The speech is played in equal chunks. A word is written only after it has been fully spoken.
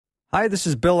Hi, this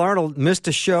is Bill Arnold. Missed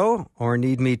a show or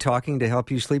need me talking to help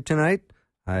you sleep tonight?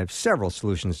 I have several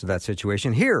solutions to that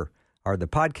situation. Here are the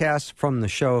podcasts from the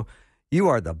show. You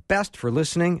are the best for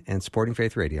listening and supporting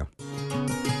Faith Radio.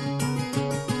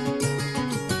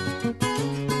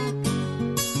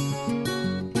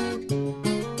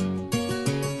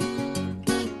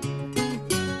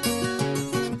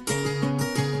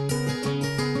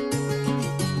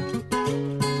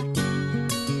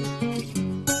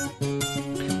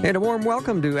 And a warm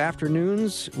welcome to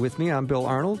Afternoons with me. I'm Bill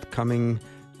Arnold, coming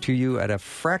to you at a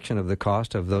fraction of the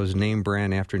cost of those name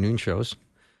brand afternoon shows,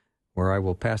 where I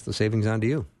will pass the savings on to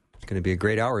you. It's going to be a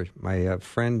great hour. My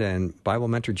friend and Bible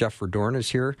mentor Jeff Verdoorn is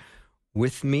here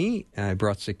with me. I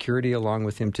brought security along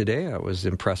with him today. That was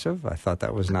impressive. I thought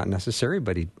that was not necessary,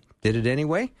 but he did it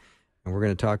anyway. And we're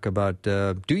going to talk about,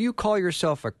 do you call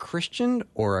yourself a Christian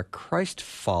or a Christ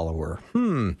follower?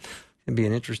 It'd be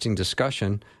an interesting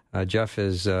discussion. Jeff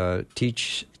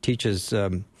teaches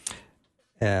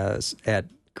at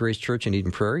Grace Church in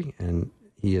Eden Prairie, and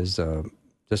he has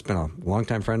just been a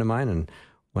longtime friend of mine. And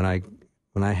when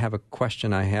I have a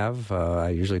question I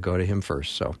usually go to him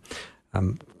first. So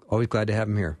I'm always glad to have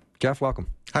him here. Jeff, welcome.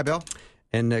 Hi, Bill.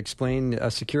 And explain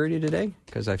security today,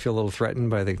 because I feel a little threatened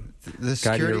by the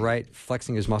guy to your right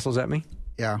flexing his muscles at me.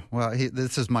 Yeah, well,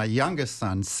 this is my youngest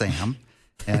son, Sam.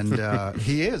 And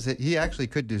he actually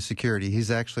could do security. He's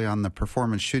actually on the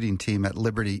performance shooting team at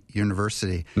Liberty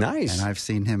University. Nice. And I've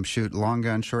seen him shoot long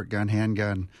gun, short gun,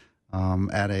 handgun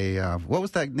at a, what was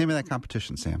that name of that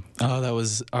competition, Sam? That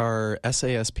was our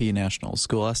SASP Nationals,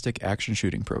 Scholastic Action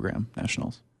Shooting Program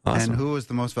Nationals. Awesome. And who was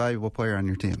the most valuable player on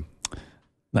your team?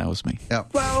 That was me.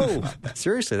 Yep. Whoa!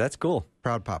 Seriously, that's cool.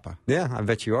 Proud papa. Yeah, I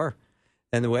bet you are.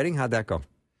 And the wedding, how'd that go?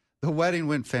 The wedding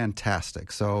went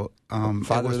fantastic. So,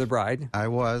 father of the bride. I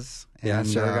was. Yeah, and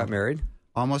Sarah got married.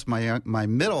 Almost my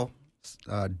middle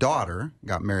daughter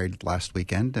got married last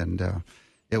weekend, and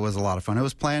it was a lot of fun. It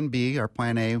was Plan B. Our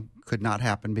Plan A could not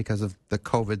happen because of the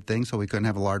COVID thing, so we couldn't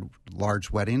have a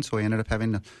large wedding. So we ended up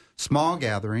having a small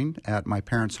gathering at my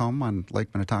parents' home on Lake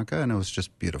Minnetonka, and it was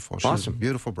just beautiful. She was a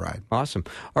beautiful bride. Awesome.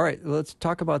 All right, let's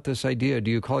talk about this idea.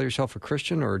 Do you call yourself a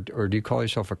Christian or do you call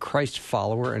yourself a Christ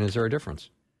follower, and is there a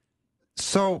difference?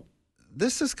 So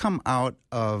this has come out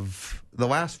of the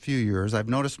last few years. I've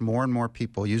noticed more and more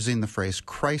people using the phrase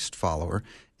Christ follower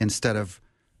instead of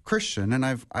Christian. And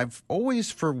I've always,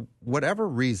 for whatever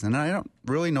reason, and I don't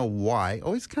really know why,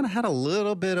 always kind of had a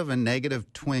little bit of a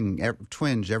negative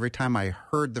twinge every time I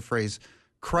heard the phrase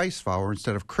Christ follower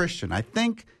instead of Christian. I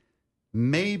think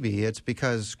maybe it's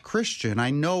because Christian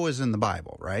I know is in the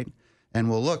Bible, right? And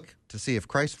we'll look to see if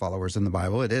Christ follower is in the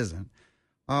Bible. It isn't.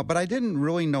 But I didn't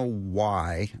really know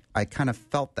why I kind of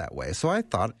felt that way. So I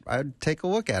thought I'd take a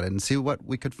look at it and see what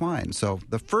we could find. So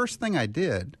the first thing I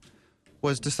did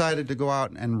was decided to go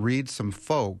out and read some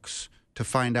folks to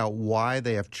find out why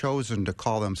they have chosen to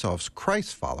call themselves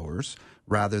Christ followers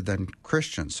rather than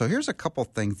Christians. So here's a couple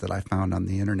things that I found on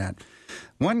the internet.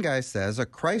 One guy says a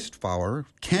Christ follower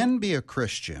can be a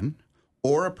Christian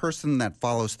or a person that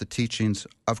follows the teachings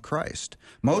of Christ.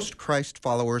 Most Christ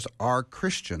followers are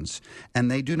Christians, and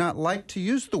they do not like to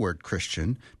use the word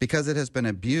Christian because it has been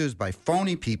abused by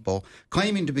phony people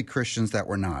claiming to be Christians that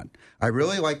were not. I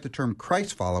really like the term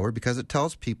Christ follower because it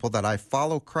tells people that I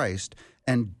follow Christ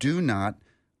and do not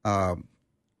follow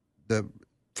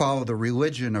the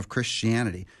religion of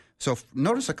Christianity. So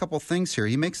notice a couple things here.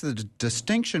 He makes the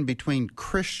distinction between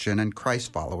Christian and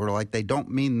Christ follower, like they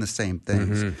don't mean the same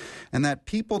things. Mm-hmm. And that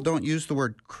people don't use the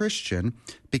word Christian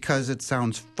because it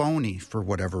sounds phony for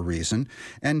whatever reason.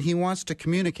 And he wants to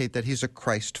communicate that he's a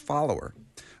Christ follower.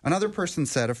 Another person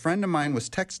said, a friend of mine was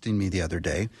texting me the other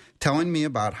day, telling me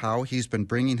about how he's been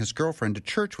bringing his girlfriend to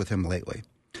church with him lately.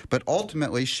 But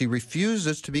ultimately, she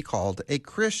refuses to be called a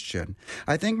Christian.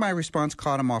 I think my response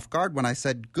caught him off guard when I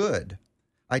said, good.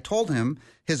 I told him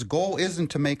his goal isn't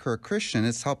to make her a Christian,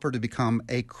 it's help her to become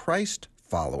a Christ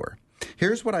follower.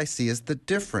 Here's what I see as the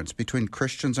difference between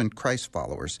Christians and Christ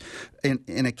followers.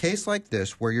 In a case like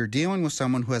this, where you're dealing with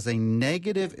someone who has a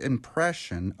negative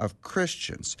impression of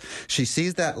Christians, she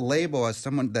sees that label as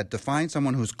someone that defines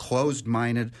someone who's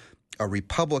closed-minded, a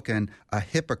Republican, a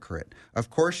hypocrite. Of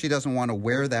course, she doesn't want to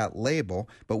wear that label,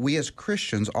 but we as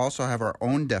Christians also have our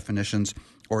own definitions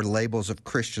or labels of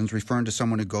Christians, referring to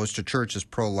someone who goes to church as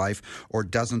pro-life or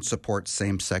doesn't support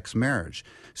same-sex marriage.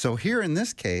 So here in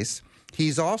this case,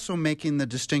 he's also making the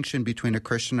distinction between a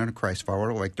Christian and a Christ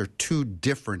follower, like they're two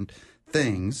different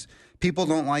things. People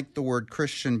don't like the word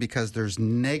Christian because there's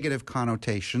negative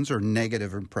connotations or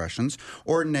negative impressions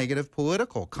or negative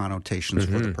political connotations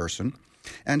for the person.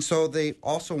 And so they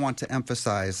also want to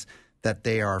emphasize that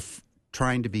they are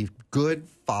trying to be good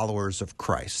followers of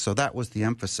Christ. So that was the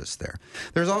emphasis there.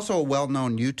 There's also a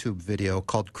well-known YouTube video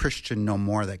called Christian No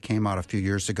More that came out a few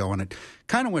years ago, and it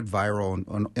kind of went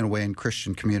viral in a way in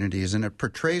Christian communities, and it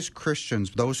portrays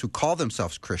Christians, those who call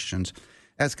themselves Christians,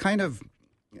 as kind of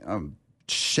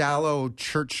shallow,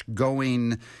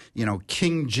 church-going,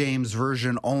 King James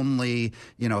version only,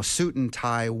 suit and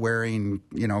tie wearing,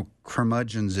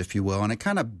 curmudgeons, if you will. And it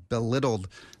kind of belittled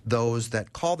those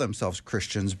that call themselves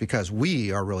Christians because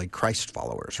we are really Christ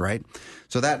followers, right?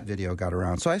 So that video got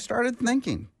around. So I started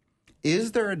thinking,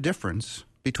 is there a difference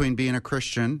between being a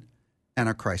Christian and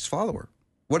a Christ follower?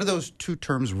 What do those two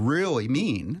terms really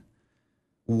mean?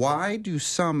 Why do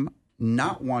some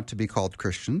not want to be called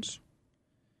Christians?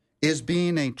 Is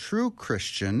being a true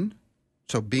Christian,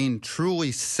 so being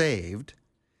truly saved,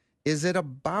 is it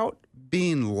about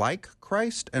being like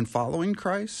Christ and following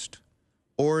Christ?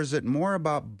 Or is it more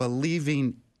about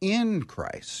believing in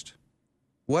Christ?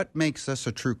 What makes us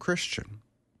a true Christian?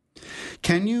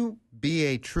 Can you be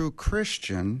a true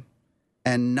Christian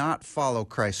and not follow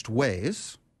Christ's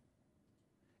ways?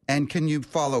 And can you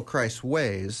follow Christ's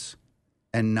ways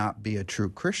and not be a true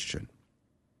Christian?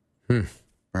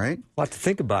 Right? A lot to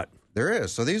think about. There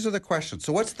is. So these are the questions.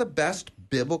 So what's the best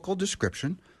biblical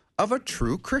description of a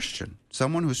true Christian?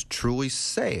 Someone who's truly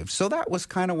saved. So that was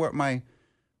kind of what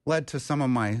led to some of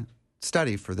my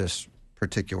study for this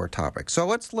particular topic. So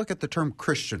let's look at the term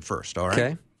Christian first, all right?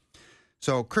 Okay.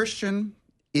 So Christian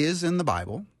is in the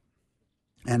Bible.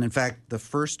 And in fact, the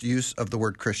first use of the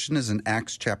word Christian is in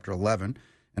Acts chapter 11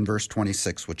 and verse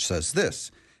 26, which says this: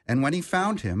 "And when he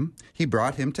found him, he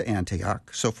brought him to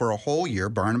Antioch. So for a whole year,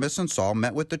 Barnabas and Saul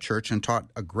met with the church and taught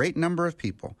a great number of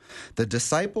people. The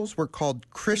disciples were called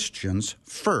Christians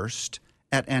first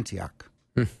at Antioch."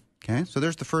 Okay, so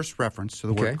there's the first reference to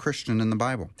the word Christian in the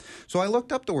Bible. So I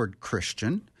looked up the word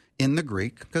Christian in the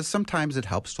Greek, because sometimes it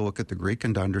helps to look at the Greek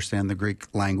and to understand the Greek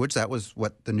language. That was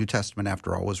what the New Testament,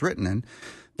 after all, was written in.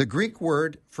 The Greek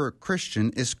word for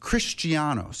Christian is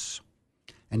Christianos.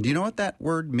 And do you know what that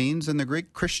word means in the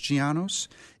Greek, Christianos?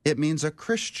 It means a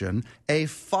Christian, a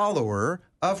follower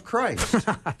of Christ.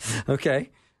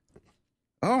 Okay.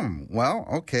 Oh, well,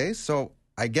 okay. So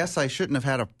I guess I shouldn't have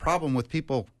had a problem with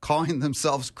people calling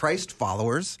themselves Christ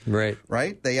followers. Right.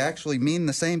 Right? They actually mean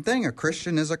the same thing. A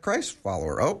Christian is a Christ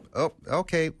follower. Oh,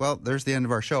 okay. Well, there's the end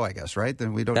of our show, I guess, right?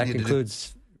 Then we don't That need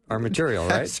concludes our material,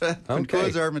 right? That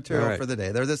concludes our material for the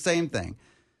day. They're the same thing.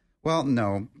 Well,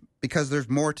 no, because there's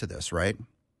more to this, right?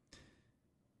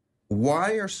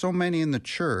 Why are so many in the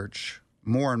church,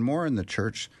 more and more in the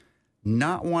church,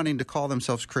 not wanting to call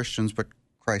themselves Christians but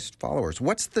Christ followers?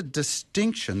 What's the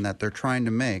distinction that they're trying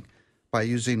to make by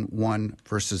using one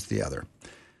versus the other?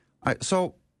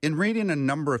 So in reading a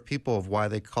number of people of why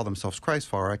they call themselves Christ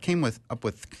follower, I came up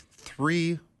with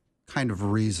three kind of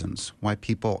reasons why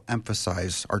people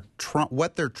emphasize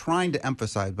what they're trying to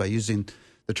emphasize by using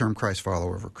the term Christ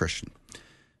follower over Christian.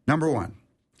 Number one,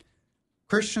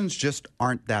 Christians just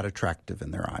aren't that attractive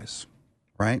in their eyes,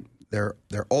 right? They're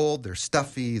old, they're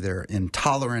stuffy, they're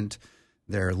intolerant,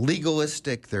 they're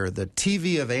legalistic, they're the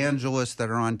TV evangelists that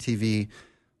are on TV.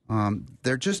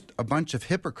 They're just a bunch of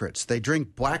hypocrites. They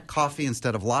drink black coffee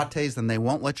instead of lattes, and they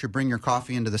won't let you bring your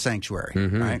coffee into the sanctuary,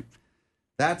 right?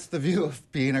 That's the view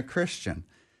of being a Christian.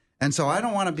 And so I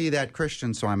don't want to be that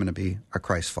Christian, so I'm going to be a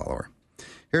Christ follower.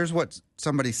 Here's what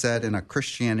somebody said in a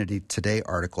Christianity Today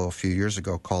article a few years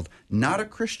ago called "Not a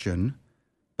Christian,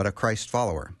 but a Christ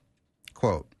Follower."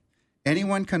 Quote,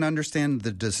 "Anyone can understand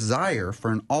the desire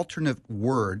for an alternate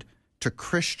word to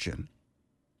Christian."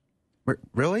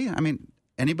 Really? I mean,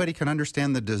 anybody can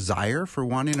understand the desire for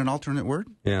wanting an alternate word?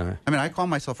 Yeah. I mean, I call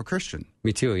myself a Christian.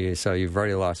 Me too. So you've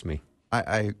already lost me.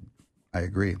 I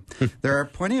agree. There are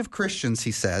plenty of Christians,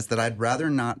 he says, that I'd rather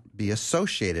not be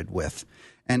associated with.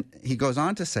 And he goes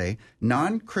on to say,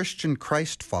 non-Christian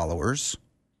Christ followers,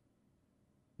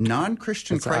 That's Christ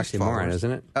oxymoron, followers.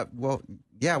 Isn't it? Well,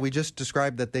 yeah, we just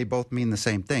described that they both mean the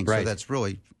same thing. Right. So that's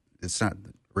really, it's not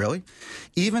really.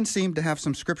 Even seem to have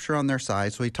some scripture on their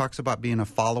side. So he talks about being a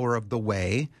follower of the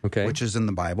way, which is in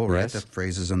the Bible, right? Yes. That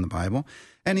phrase is in the Bible.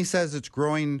 And he says it's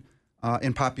growing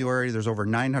in popularity. There's over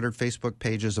 900 Facebook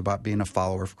pages about being a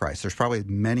follower of Christ. There's probably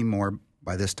many more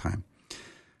by this time.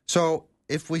 So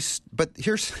but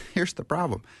here's the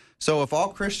problem. So if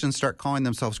all Christians start calling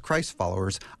themselves Christ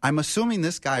followers, I'm assuming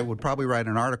this guy would probably write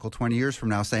an article 20 years from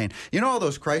now saying, all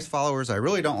those Christ followers, I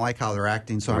really don't like how they're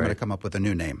acting, so I'm going to come up with a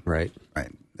new name. Right. Right.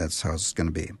 That's how it's going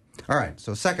to be. All right.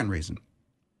 So second reason.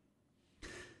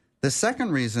 The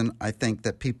second reason I think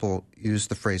that people use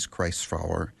the phrase Christ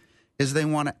follower is they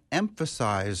want to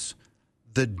emphasize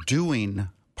the doing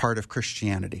part of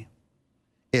Christianity.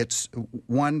 It's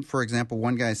one, for example,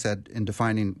 one guy said in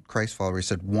defining Christ follower, he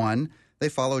said, 1, they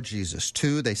follow Jesus.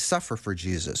 2, they suffer for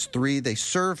Jesus. 3, they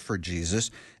serve for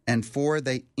Jesus. And 4,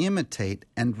 they imitate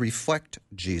and reflect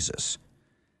Jesus.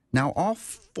 Now, all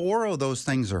 4 of those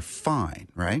things are fine,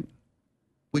 right?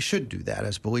 We should do that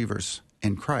as believers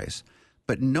in Christ.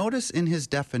 But notice in his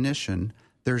definition,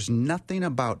 there's nothing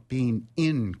about being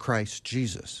in Christ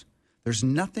Jesus. There's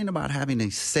nothing about having a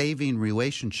saving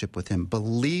relationship with him,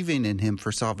 believing in him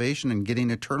for salvation and getting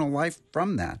eternal life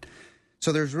from that.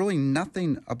 So there's really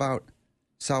nothing about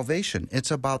salvation.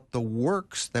 It's about the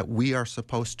works that we are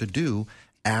supposed to do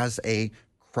as a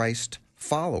Christ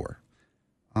follower.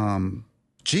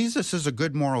 Jesus is a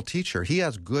good moral teacher. He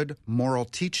has good moral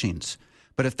teachings.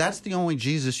 But if that's the only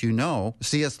Jesus you know,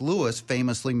 C.S. Lewis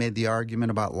famously made the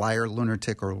argument about liar,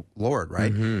 lunatic, or Lord,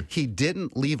 right? Mm-hmm. He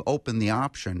didn't leave open the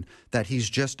option that he's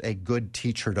just a good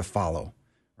teacher to follow,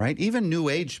 right? Even New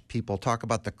Age people talk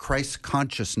about the Christ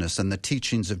consciousness and the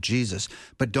teachings of Jesus,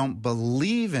 but don't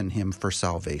believe in him for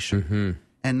salvation. Mm-hmm.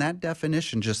 And that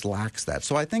definition just lacks that.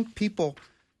 So I think people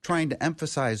trying to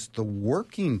emphasize the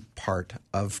working part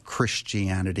of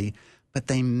Christianity, but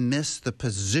they miss the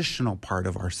positional part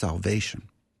of our salvation.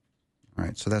 All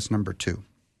right, so that's number 2.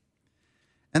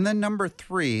 And then number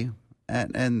 3,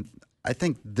 and I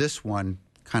think this one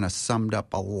kind of summed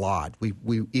up a lot. We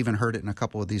even heard it in a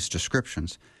couple of these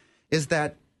descriptions, is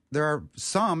that there are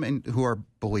some who are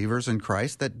believers in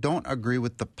Christ that don't agree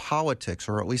with the politics,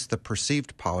 or at least the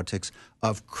perceived politics,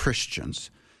 of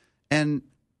Christians. And,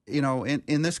 you know,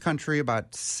 in this country,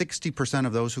 about 60%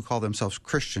 of those who call themselves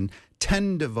Christian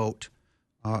tend to vote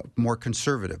more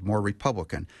conservative, more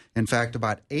Republican. In fact,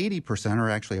 about 80%, or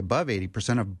actually above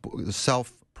 80%, of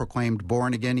self-proclaimed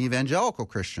born-again evangelical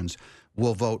Christians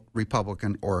will vote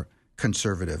Republican or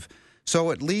conservative.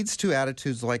 So it leads to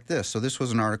attitudes like this. So this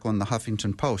was an article in the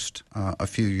Huffington Post a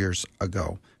few years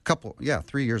ago.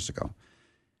 3 years ago.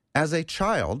 As a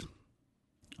child,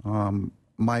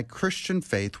 my Christian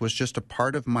faith was just a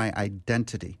part of my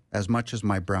identity as much as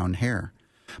my brown hair.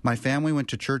 My family went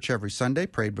to church every Sunday,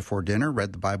 prayed before dinner,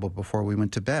 read the Bible before we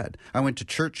went to bed. I went to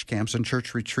church camps and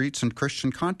church retreats and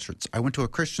Christian concerts. I went to a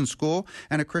Christian school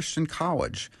and a Christian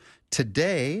college.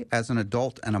 Today, as an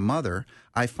adult and a mother,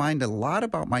 I find a lot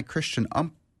about my Christian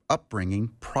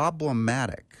upbringing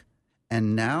problematic.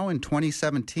 And now in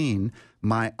 2017,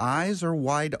 my eyes are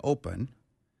wide open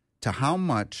to how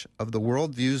much of the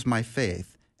world views my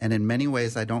faith, and in many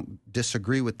ways I don't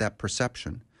disagree with that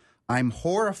perception. I'm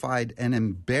horrified and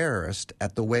embarrassed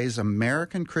at the ways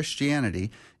American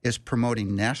Christianity is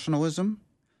promoting nationalism,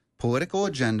 political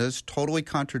agendas totally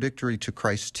contradictory to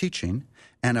Christ's teaching,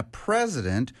 and a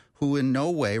president who in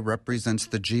no way represents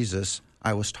the Jesus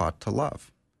I was taught to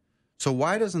love. So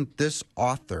why doesn't this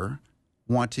author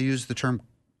want to use the term,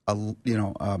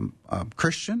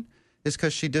 Christian? Is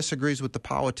because she disagrees with the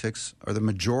politics, or the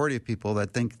majority of people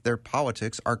that think their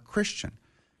politics are Christian.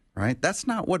 Right? That's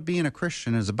not what being a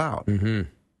Christian is about. Mm-hmm.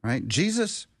 Right?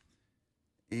 Jesus,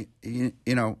 who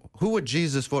would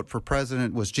Jesus vote for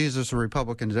president? Was Jesus a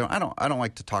Republican? I don't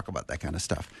like to talk about that kind of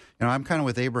stuff. I'm kind of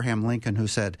with Abraham Lincoln, who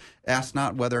said, ask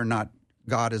not whether or not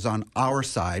God is on our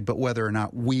side, but whether or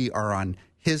not we are on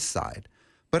his side.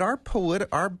 But our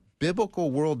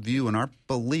biblical worldview and our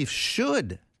beliefs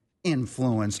should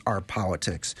influence our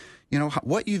politics.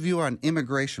 What you view on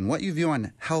immigration, what you view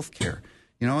on health care.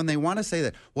 And they want to say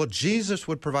that, well, Jesus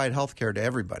would provide health care to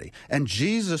everybody, and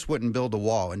Jesus wouldn't build a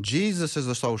wall, and Jesus is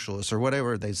a socialist, or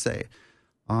whatever they say.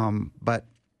 So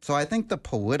I think the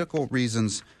political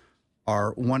reasons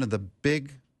are one of the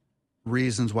big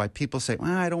reasons why people say,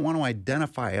 well, I don't want to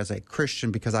identify as a Christian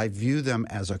because I view them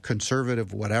as a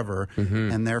conservative whatever,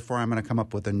 and therefore I'm going to come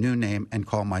up with a new name and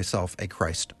call myself a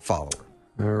Christ follower.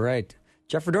 All right.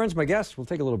 Jeff Verdoorn's my guest. We'll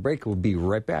take a little break. We'll be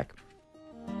right back.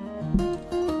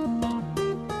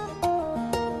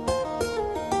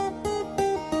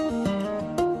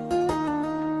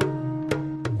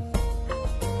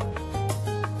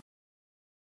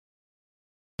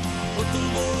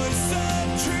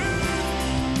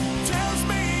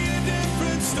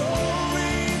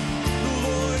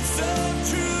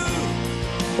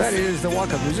 That is the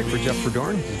walk-up music for Jeff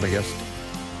Verdoorn. He's my guest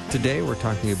today. We're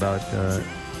talking about, do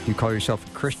you call yourself a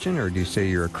Christian, or do you say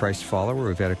you're a Christ follower?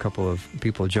 We've had a couple of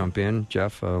people jump in.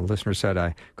 Jeff, a listener said,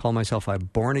 I call myself a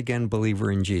born-again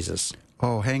believer in Jesus.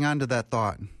 Oh, hang on to that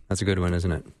thought. That's a good one,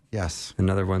 isn't it? Yes.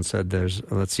 Another one said, there's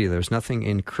nothing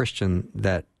in Christian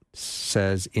that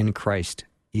says in Christ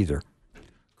either.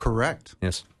 Correct.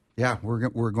 Yes. Yeah,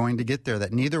 we're going to get there.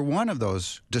 That neither one of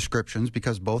those descriptions,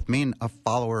 because both mean a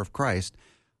follower of Christ,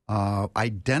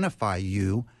 identify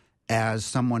you as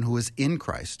someone who is in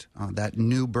Christ, that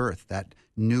new birth, that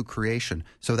new creation.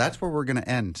 So that's where we're going to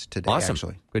end today, Awesome.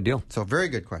 actually. Good deal. So very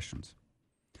good questions.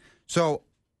 So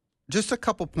just a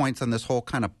couple points on this whole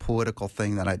kind of political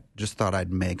thing that I just thought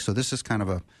I'd make. So this is kind of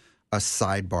a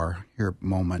sidebar here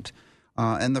moment.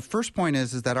 And the first point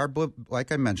is that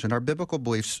like I mentioned, our biblical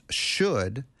beliefs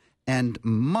should and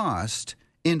must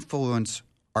influence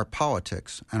our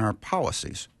politics and our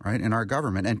policies, right, in our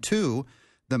government. And two,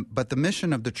 but the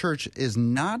mission of the church is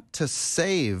not to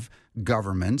save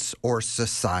governments or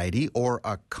society or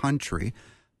a country,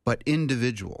 but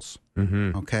individuals.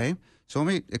 Mm-hmm. Okay? So let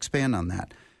me expand on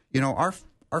that.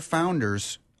 Our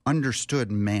founders understood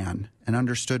man and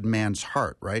understood man's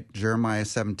heart, right? Jeremiah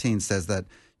 17 says that,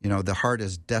 the heart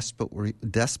is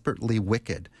desperately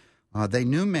wicked. They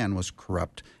knew man was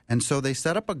corrupt, and so they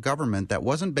set up a government that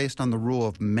wasn't based on the rule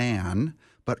of man,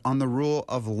 but on the rule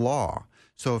of law.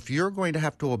 So if you're going to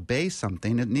have to obey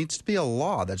something, it needs to be a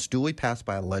law that's duly passed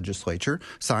by a legislature,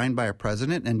 signed by a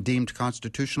president, and deemed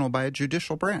constitutional by a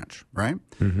judicial branch, right?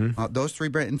 Mm-hmm. Those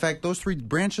three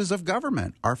branches of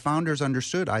government, our founders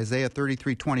understood. Isaiah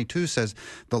 33:22 says,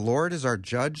 "The Lord is our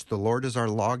judge, the Lord is our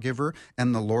lawgiver,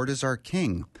 and the Lord is our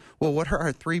king." Well, what are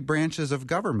our three branches of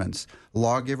governments?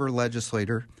 Lawgiver,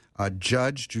 legislator,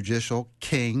 judge, judicial,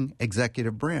 king,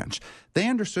 executive branch. They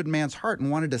understood man's heart and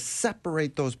wanted to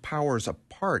separate those powers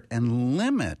apart and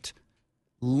limit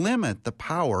the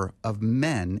power of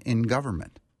men in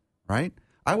government, right?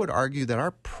 I would argue that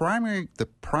the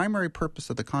primary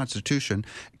purpose of the Constitution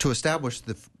to establish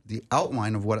the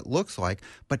outline of what it looks like,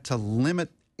 but to limit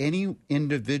any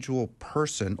individual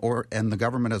person and the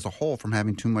government as a whole from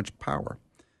having too much power.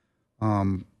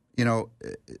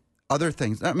 Other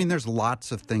things, there's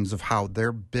lots of things of how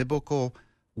their biblical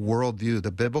worldview,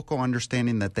 the biblical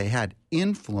understanding that they had,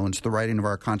 influenced the writing of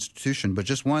our Constitution. But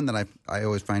just one that I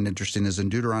always find interesting is in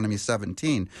Deuteronomy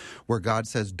 17, where God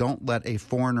says, "Don't let a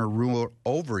foreigner rule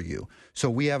over you." So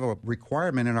we have a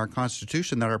requirement in our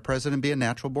Constitution that our president be a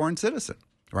natural-born citizen,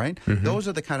 right? Mm-hmm. Those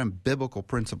are the kind of biblical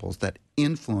principles that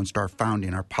influenced our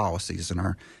founding, our policies, and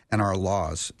our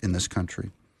laws in this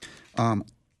country.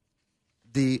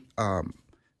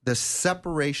 The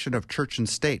separation of church and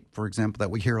state, for example,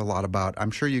 that we hear a lot about. I'm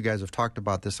sure you guys have talked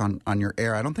about this on your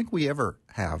air. I don't think we ever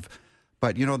have.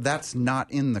 But, that's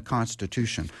not in the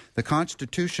Constitution. The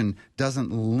Constitution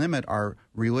doesn't limit our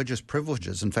religious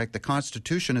privileges. In fact, the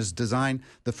Constitution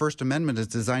the First Amendment is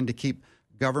designed to keep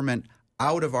government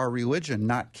out of our religion,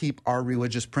 not keep our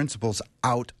religious principles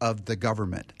out of the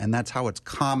government. And that's how it's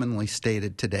commonly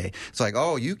stated today. It's like,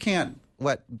 you can't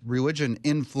let religion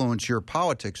influence your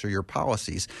politics or your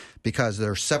policies because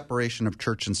there's separation of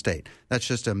church and state. That's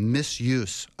just a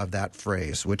misuse of that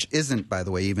phrase, which isn't, by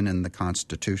the way, even in the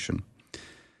Constitution.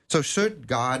 So should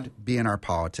God be in our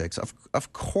politics?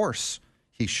 Of course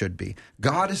he should be.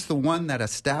 God is the one that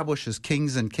establishes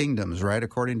kings and kingdoms, right,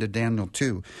 according to Daniel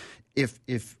 2.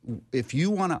 If you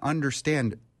want to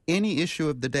understand any issue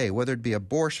of the day, whether it be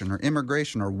abortion or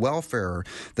immigration or welfare or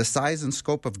the size and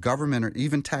scope of government or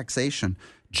even taxation,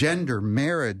 gender,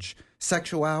 marriage,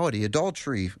 sexuality,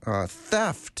 adultery,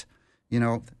 theft,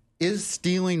 is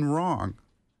stealing wrong?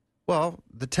 Well,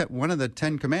 one of the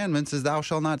 10 commandments is thou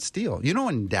shalt not steal.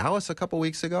 In Dallas a couple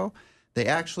weeks ago, they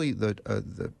actually,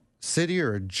 the city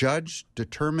or a judge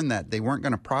determined that they weren't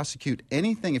going to prosecute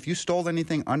anything if you stole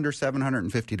anything under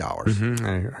 $750. Mm-hmm.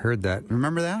 I heard that.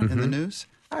 Remember that in the news?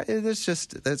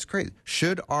 That's crazy.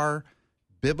 Should our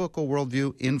biblical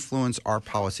worldview influence our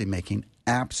policy making?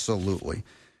 Absolutely.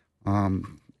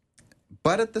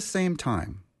 But at the same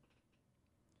time,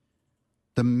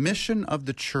 the mission of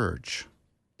the church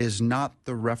is not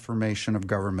the reformation of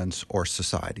governments or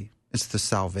society. It's the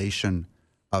salvation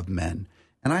of men.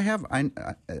 And I have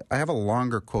a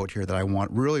longer quote here that I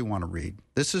really want to read.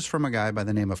 This is from a guy by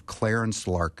the name of Clarence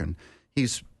Larkin.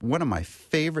 He's one of my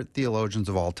favorite theologians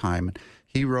of all time.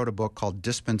 He wrote a book called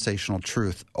Dispensational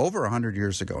Truth over 100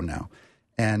 years ago now.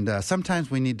 And sometimes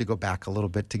we need to go back a little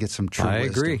bit to get some true wisdom. I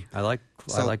agree. I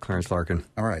like Clarence Larkin.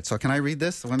 All right. So can I read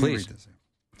this? Let me Please. read this.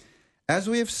 As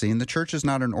we have seen, the church is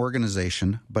not an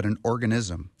organization, but an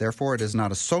organism. Therefore, it is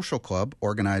not a social club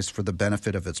organized for the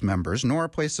benefit of its members, nor a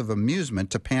place of amusement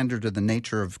to pander to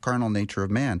the carnal nature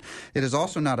of man. It is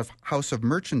also not a house of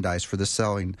merchandise for the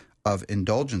selling of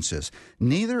indulgences.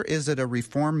 Neither is it a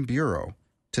reform bureau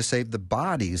to save the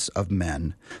bodies of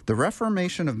men. The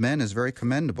reformation of men is very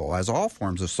commendable, as all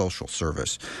forms of social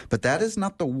service, but that is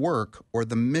not the work or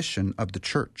the mission of the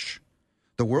church.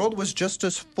 The world was just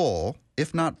as full,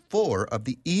 if not fuller, of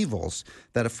the evils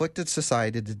that afflicted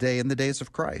society today in the days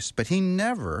of Christ. But he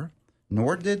never,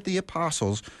 nor did the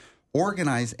apostles,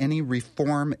 organize any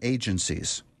reform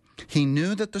agencies. He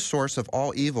knew that the source of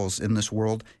all evils in this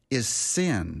world is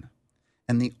sin,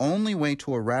 and the only way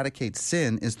to eradicate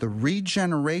sin is the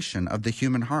regeneration of the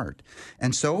human heart.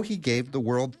 And so he gave the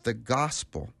world the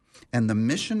gospel. And the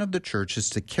mission of the church is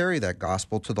to carry that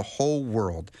gospel to the whole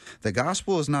world. The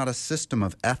gospel is not a system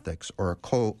of ethics or a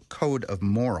code of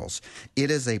morals.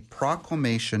 It is a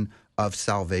proclamation of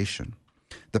salvation.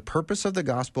 The purpose of the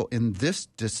gospel in this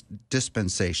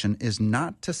dispensation is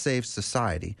not to save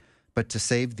society, but to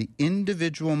save the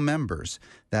individual members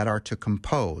that are to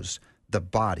compose the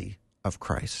body of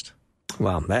Christ.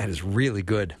 Wow, that is really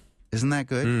good. Isn't that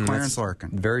good? Clarence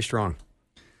Larkin. Very strong.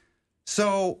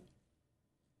 So,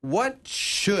 what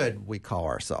should we call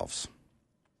ourselves?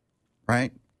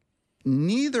 Right?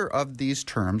 Neither of these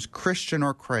terms, Christian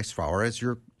or Christ follower, as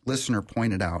your listener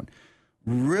pointed out,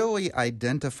 really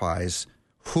identifies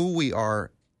who we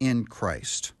are in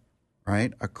Christ.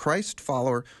 Right? A Christ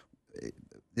follower,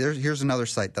 here's another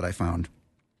site that I found,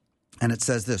 and it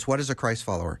says this: what is a Christ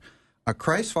follower? A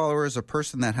Christ follower is a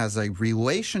person that has a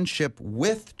relationship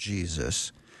with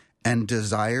Jesus and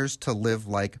desires to live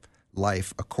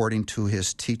life according to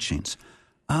his teachings.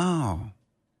 Oh,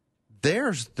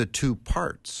 there's the two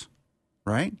parts,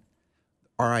 right?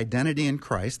 Our identity in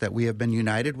Christ, that we have been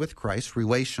united with Christ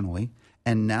relationally,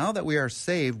 and now that we are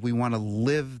saved, we want to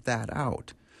live that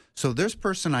out. So this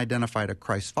person identified a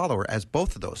Christ follower as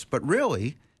both of those, but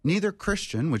really, neither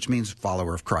Christian, which means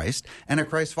follower of Christ, and a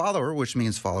Christ follower, which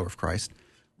means follower of Christ,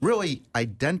 really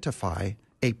identify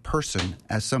a person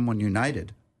as someone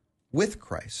united with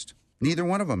Christ. Neither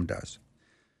one of them does.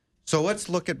 So let's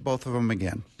look at both of them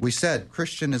again. We said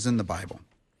Christian is in the Bible.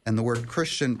 And the word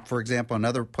Christian, for example,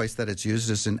 another place that it's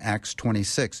used is in Acts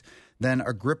 26. Then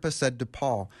Agrippa said to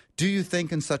Paul, "Do you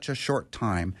think in such a short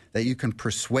time that you can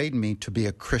persuade me to be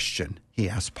a Christian?" He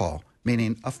asked Paul,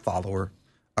 meaning a follower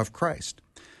of Christ.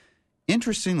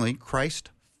 Interestingly, Christ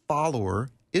follower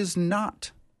is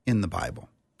not in the Bible.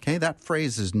 Okay, that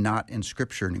phrase is not in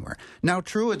Scripture anywhere. Now,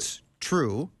 it's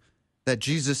true that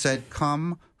Jesus said,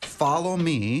 "Come, follow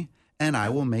me, and I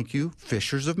will make you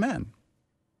fishers of men."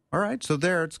 All right, so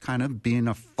there it's kind of being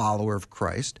a follower of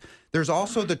Christ. There's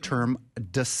also the term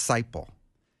disciple.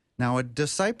 Now, a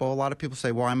disciple, a lot of people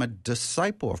say, well, I'm a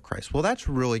disciple of Christ. Well, that's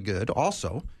really good.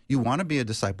 Also, you want to be a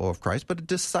disciple of Christ, but a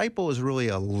disciple is really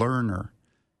a learner.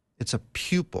 It's a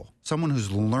pupil, someone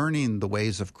who's learning the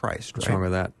ways of Christ. What's right? wrong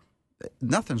with that?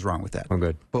 Nothing's wrong with that. Oh,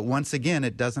 good. But once again,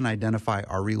 it doesn't identify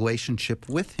our relationship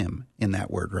with him in that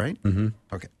word, right? Mm-hmm.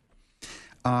 Okay.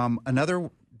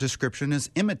 Another description is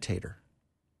imitator.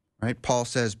 Right? Paul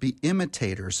says, be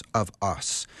imitators of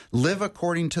us. Live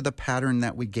according to the pattern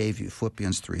that we gave you,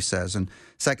 Philippians 3 says. And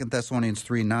 2 Thessalonians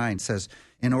 3:9 says,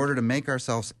 in order to make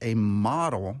ourselves a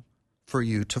model for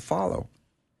you to follow.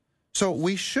 So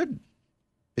we should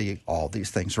be all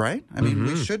these things, right? I mean,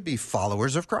 we should be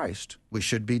followers of Christ. We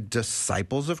should be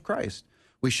disciples of Christ.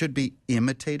 We should be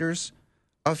imitators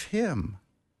of him,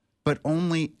 but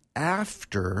only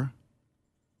after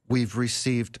we've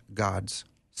received God's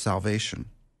salvation.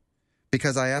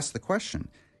 Because I asked the question,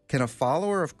 you can be a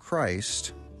follower of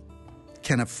Christ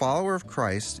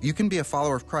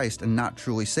and not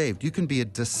truly saved. You can be a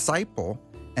disciple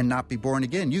and not be born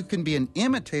again. You can be an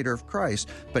imitator of Christ,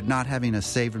 but not having a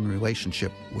saving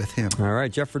relationship with him. All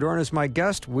right, Jeff Verdoorn is my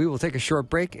guest. We will take a short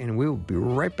break, and we will be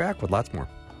right back with lots more.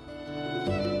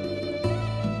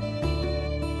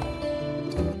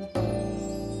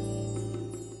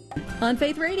 On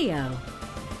Faith Radio.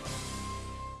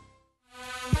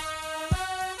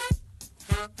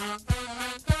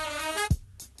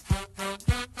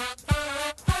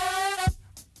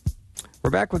 We're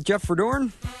back with Jeff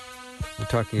Verdoorn. We're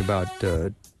talking about,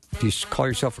 do you call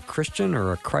yourself a Christian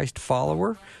or a Christ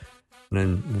follower? And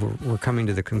then we're coming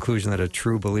to the conclusion that a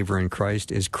true believer in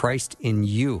Christ is Christ in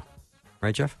you.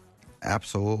 Right, Jeff?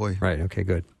 Absolutely. Right, okay,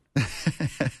 good.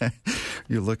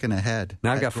 You're looking ahead.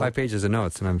 Now I've got 5 pages of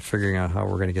notes, and I'm figuring out how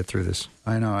we're going to get through this.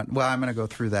 I know. Well, I'm going to go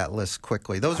through that list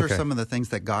quickly. Those are Okay. some of the things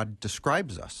that God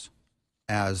describes us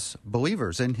as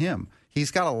believers in him.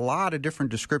 He's got a lot of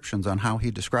different descriptions on how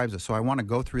he describes us, so I want to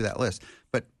go through that list.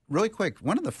 But really quick,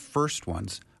 one of the first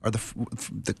ones, or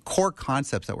the core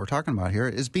concepts that we're talking about here,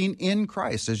 is being in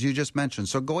Christ, as you just mentioned.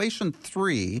 So Galatians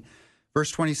 3,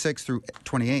 verse 26 through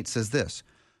 28 says this,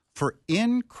 "For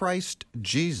in Christ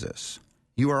Jesus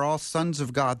you are all sons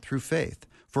of God through faith.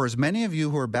 For as many of you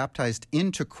who are baptized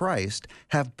into Christ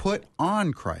have put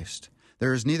on Christ.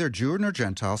 There is neither Jew nor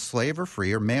Gentile, slave or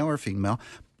free, or male or female,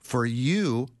 for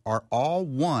you are all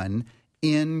one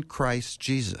in Christ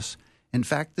Jesus." In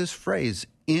fact, this phrase,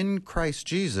 in Christ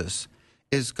Jesus,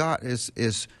 is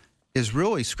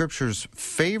really Scripture's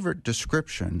favorite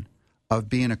description of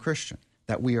being a Christian,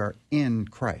 that we are in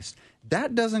Christ.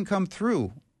 That doesn't come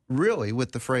through really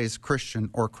with the phrase Christian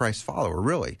or Christ follower,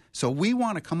 really. So we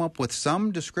want to come up with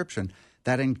some description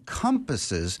that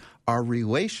encompasses our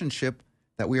relationship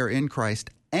that we are in Christ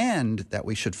and that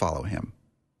we should follow him.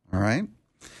 All right?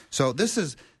 So this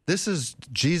is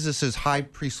Jesus' high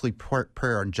priestly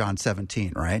prayer in John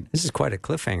 17, right? This is quite a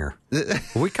cliffhanger.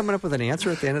 Are we coming up with an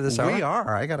answer at the end of this hour? We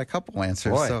are. I got a couple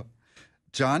answers. Boy. So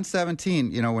John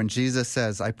 17, when Jesus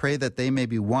says, I pray that they may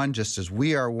be one just as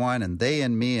we are one, and they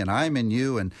in me, and I'm in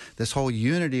you, and this whole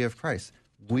unity of Christ.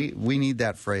 We need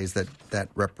that phrase that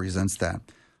represents that.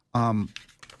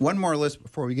 One more list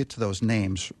before we get to those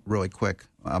names really quick.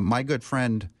 My good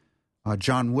friend,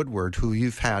 John Woodward, who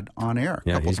you've had on air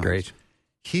a couple he's times.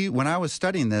 great. When I was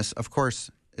studying this, of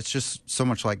course, it's just so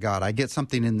much like God. I get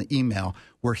something in the email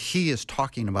where he is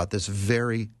talking about this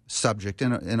very subject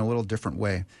in a little different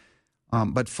way.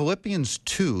 But Philippians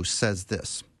 2 says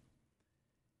this: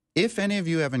 if any of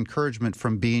you have encouragement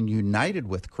from being united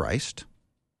with Christ,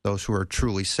 those who are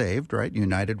truly saved, right,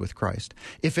 united with Christ,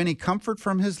 if any comfort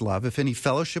from his love, if any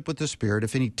fellowship with the Spirit,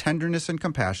 if any tenderness and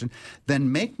compassion,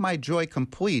 then make my joy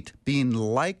complete, being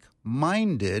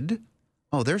like-minded.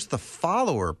 Oh, there's the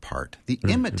follower part, the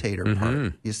imitator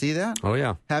part. You see that? Oh,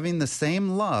 yeah. Having the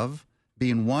same love,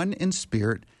 being one in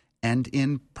spirit and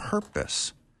in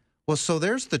purpose. Well, so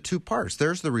there's the two parts.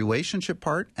 There's the relationship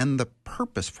part and the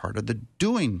purpose part, or the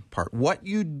doing part. What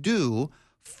you do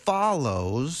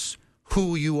follows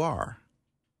who you are.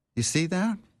 You see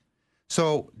that?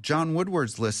 So John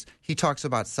Woodward's list, he talks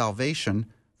about salvation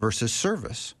versus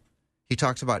service. He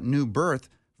talks about new birth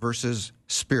versus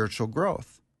spiritual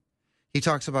growth. He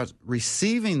talks about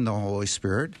receiving the Holy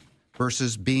Spirit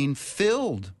versus being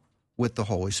filled with the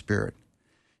Holy Spirit.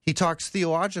 He talks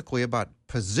theologically about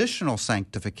positional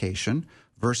sanctification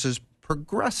versus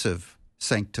progressive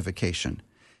sanctification.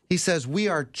 He says, we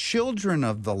are children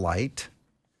of the light,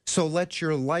 so let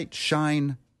your light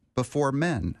shine before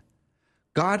men.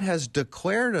 God has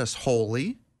declared us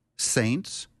holy,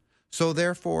 saints, so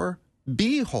therefore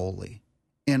be holy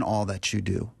in all that you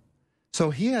do. So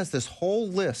he has this whole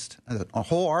list, a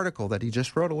whole article that he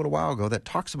just wrote a little while ago that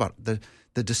talks about the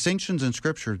distinctions in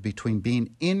Scripture between being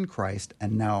in Christ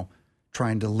and now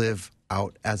trying to live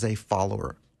out as a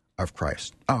follower of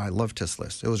Christ. Oh, I loved his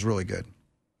list. It was really good.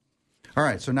 All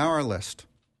right, so now our list.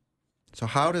 So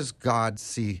how does God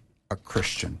see a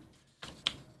Christian?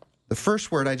 The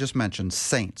first word I just mentioned,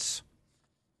 saints.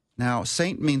 Now,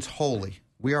 saint means holy.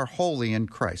 We are holy in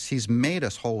Christ. He's made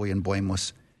us holy and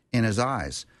blameless in his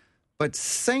eyes. But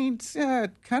saints,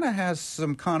 it kind of has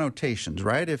some connotations,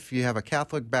 right? If you have a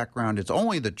Catholic background, it's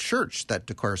only the church that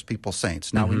declares people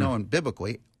saints. Now, we know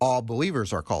biblically, all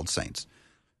believers are called saints,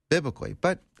 biblically.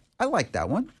 But I like that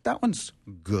one. That one's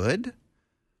good.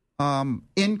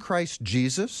 In Christ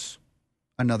Jesus,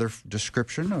 another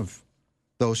description of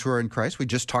those who are in Christ. We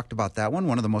just talked about that one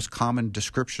of the most common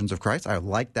descriptions of Christ. I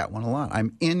like that one a lot.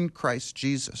 I'm in Christ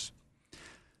Jesus.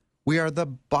 We are the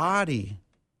body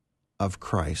of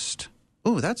Christ.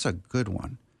 Oh, that's a good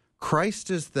one. Christ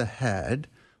is the head.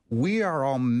 We are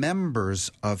all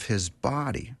members of his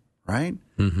body, right?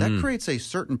 That creates a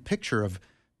certain picture of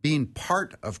being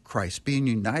part of Christ, being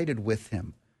united with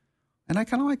him. And I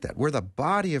kind of like that. We're the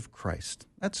body of Christ.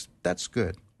 That's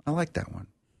good. I like that one.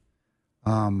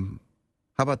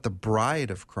 How about the bride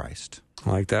of Christ?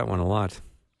 I like that one a lot.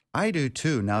 I do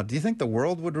too. Now, do you think the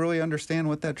world would really understand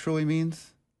what that truly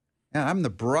means? Yeah, I'm the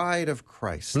bride of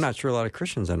Christ. I'm not sure a lot of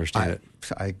Christians understand it.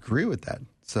 I agree with that.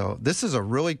 So this is a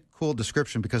really cool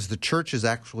description because the church is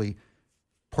actually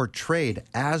portrayed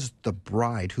as the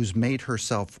bride who's made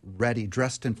herself ready,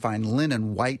 dressed in fine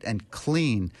linen, white and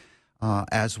clean,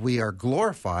 as we are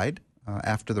glorified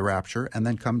after the rapture and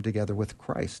then come together with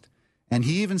Christ. And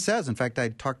he even says, in fact, I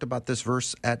talked about this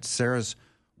verse at Sarah's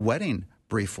wedding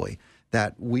briefly,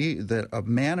 that a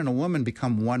man and a woman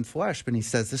become one flesh. But he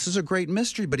says this is a great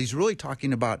mystery, but he's really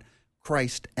talking about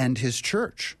Christ and his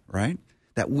church, right?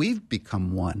 That we've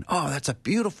become one. Oh, that's a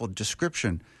beautiful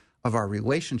description of our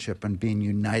relationship and being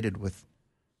united with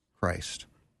Christ.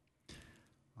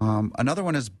 Another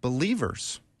one is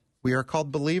believers. We are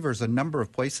called believers a number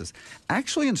of places.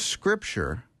 Actually, in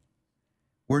Scripture,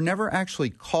 we're never actually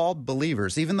called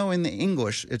believers, even though in the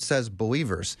English it says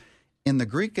believers. In the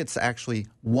Greek, it's actually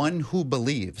one who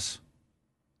believes,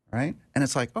 right? And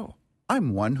it's like, oh,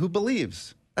 I'm one who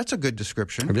believes. That's a good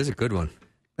description. It is a good one.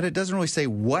 But it doesn't really say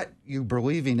what you're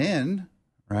believing in,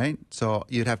 right? So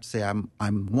you'd have to say, I'm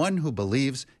one who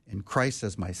believes in Christ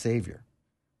as my Savior.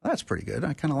 Well, that's pretty good.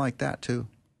 I kind of like that too.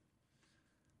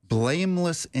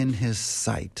 Blameless in his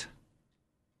sight.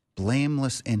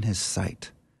 Blameless in his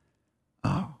sight.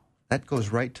 Oh, that goes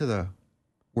right to the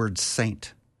word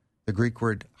saint, the Greek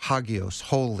word hagios,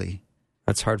 holy.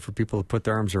 That's hard for people to put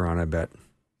their arms around, I bet.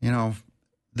 You know,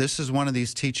 this is one of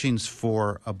these teachings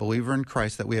for a believer in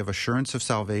Christ, that we have assurance of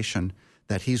salvation,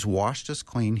 that he's washed us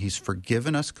clean, he's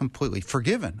forgiven us completely.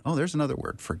 Forgiven. Oh, there's another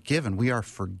word, forgiven. We are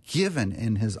forgiven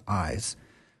in his eyes.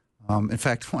 In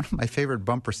fact, one of my favorite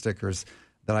bumper stickers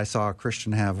that I saw a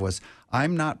Christian have was,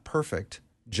 I'm not perfect,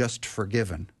 just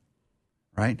forgiven.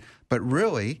 Right? But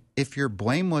really, if you're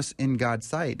blameless in God's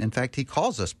sight, in fact, he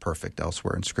calls us perfect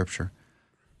elsewhere in Scripture.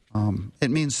 It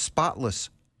means spotless,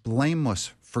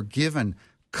 blameless, forgiven,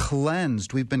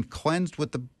 cleansed. We've been cleansed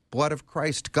with the blood of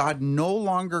Christ. God no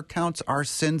longer counts our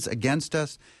sins against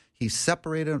us. He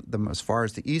separated them as far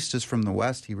as the east is from the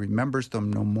west. He remembers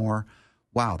them no more.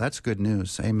 Wow, that's good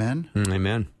news. Amen?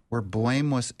 Amen. We're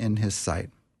blameless in his sight.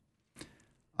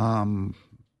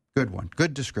 Good one.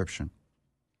 Good description.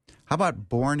 How about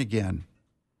born again?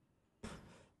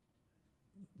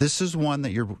 This is one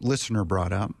that your listener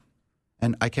brought up,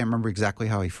 and I can't remember exactly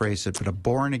how he phrased it, but a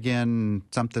born again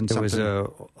something. It was a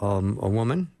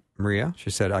woman, Maria. She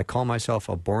said, I call myself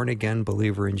a born again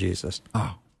believer in Jesus.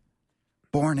 Oh,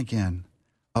 born again.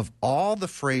 Of all the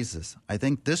phrases, I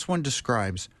think this one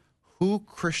describes who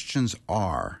Christians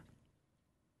are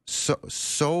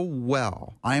so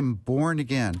well. I am born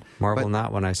again. Marvel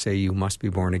not when I say you must be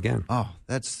born again. Oh,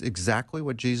 that's exactly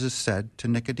what Jesus said to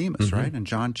Nicodemus, right? In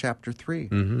John chapter 3.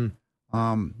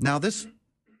 Now, this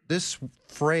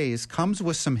phrase comes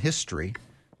with some history,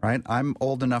 right? I'm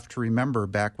old enough to remember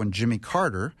back when Jimmy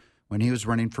Carter, when he was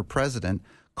running for president,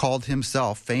 called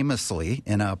himself famously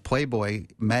in a Playboy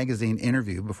magazine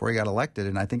interview before he got elected,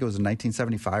 and I think it was in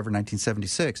 1975 or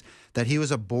 1976, that he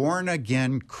was a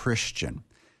born-again Christian.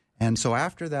 And so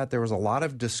after that, there was a lot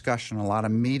of discussion, a lot of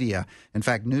media. In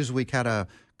fact, Newsweek had a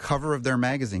cover of their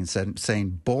magazine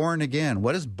saying, born again.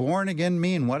 What does born again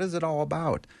mean? What is it all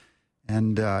about?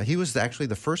 And he was actually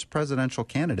the first presidential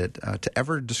candidate to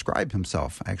ever describe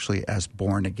himself actually as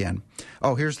born again.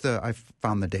 Oh, I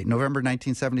found the date. November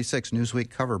 1976,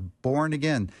 Newsweek cover, born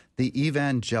again, the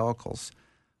evangelicals.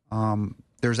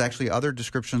 There's actually other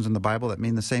descriptions in the Bible that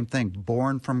mean the same thing.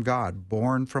 Born from God,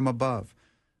 born from above.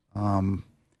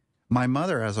 My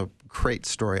mother has a great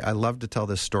story. I love to tell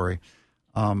this story.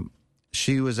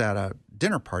 She was at a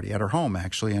dinner party at her home,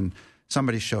 actually, and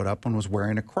somebody showed up and was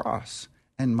wearing a cross.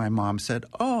 And my mom said,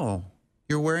 oh,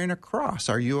 you're wearing a cross.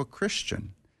 Are you a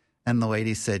Christian? And the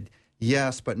lady said,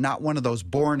 yes, but not one of those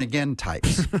born-again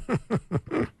types.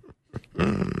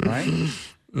 Right?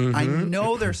 I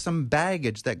know there's some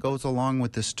baggage that goes along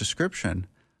with this description,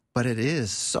 but it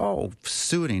is so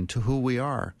suiting to who we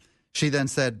are. She then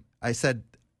said, I said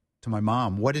to my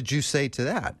mom, what did you say to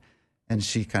that? And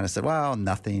she kind of said, well,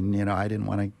 nothing. I didn't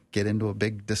want to get into a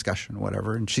big discussion or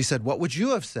whatever. And she said, what would you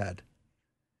have said?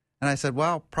 And I said,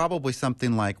 well, probably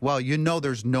something like, well,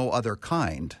 there's no other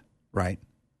kind, right?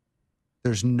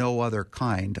 There's no other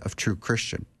kind of true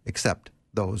Christian except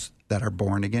those that are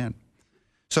born again.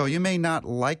 So you may not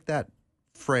like that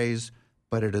phrase,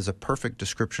 but it is a perfect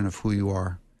description of who you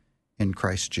are in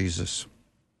Christ Jesus.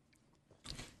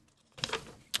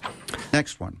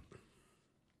 Next one.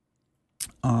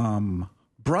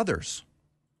 Brothers.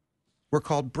 We're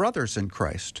called brothers in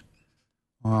Christ.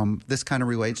 This kind of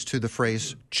relates to the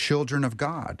phrase children of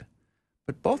God.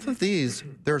 But both of these,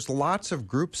 there's lots of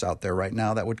groups out there right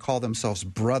now that would call themselves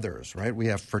brothers, right? We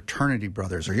have fraternity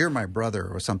brothers, or you're my brother,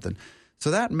 or something.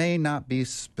 So that may not be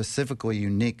specifically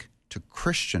unique to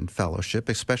Christian fellowship,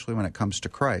 especially when it comes to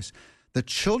Christ. The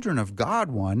children of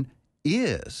God one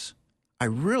is. I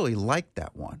really like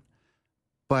that one.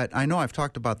 But I know I've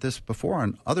talked about this before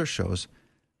on other shows.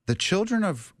 The children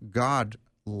of God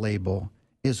label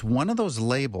is one of those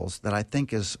labels that I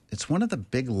think it's one of the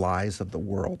big lies of the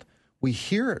world. We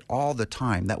hear it all the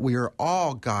time that we are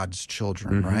all God's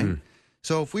children, right?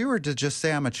 So if we were to just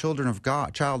say I'm a child of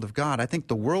God, I think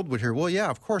the world would hear, well, yeah,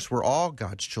 of course, we're all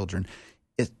God's children.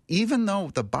 Even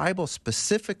though the Bible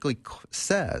specifically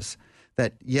says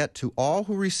that yet to all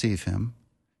who receive him,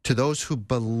 to those who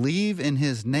believe in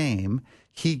his name,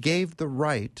 he gave the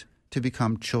right to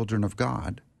become children of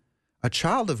God. A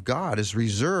child of God is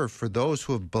reserved for those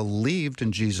who have believed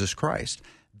in Jesus Christ.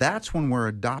 That's when we're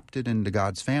adopted into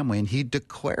God's family, and he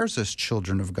declares us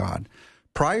children of God.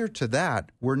 Prior to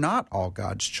that, we're not all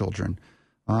God's children.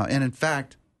 And in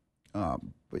fact,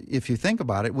 if you think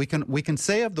about it, we can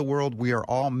say of the world we are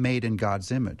all made in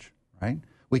God's image, right?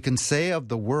 We can say of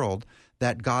the world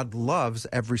that God loves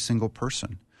every single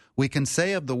person. We can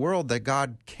say of the world that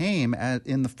God came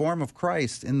in the form of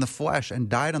Christ in the flesh and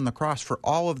died on the cross for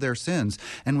all of their sins.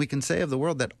 And we can say of the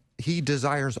world that he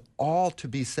desires all to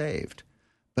be saved.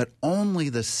 but only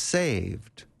the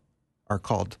saved are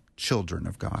called children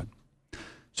of God.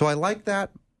 So I like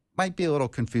that. Might be a little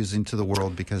confusing to the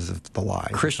world because of the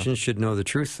lies. Christians should know the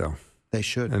truth, though. They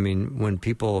should. I mean, when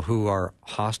people who are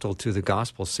hostile to the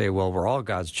gospel say, well, we're all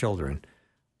God's children.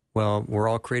 Well, we're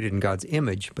all created in God's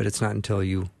image, but it's not until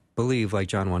you believe, like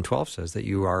John 1:12 says, that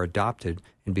you are adopted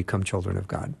and become children of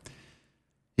God.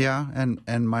 Yeah, and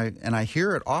I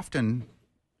hear it often,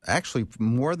 actually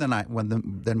more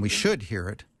than we should hear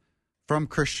it, from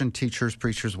Christian teachers,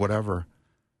 preachers, whatever,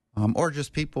 or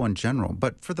just people in general.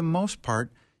 But for the most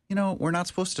part, we're not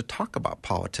supposed to talk about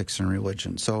politics and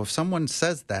religion. So if someone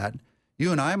says that,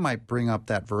 you and I might bring up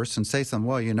that verse and say something,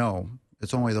 well,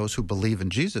 it's only those who believe in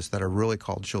Jesus that are really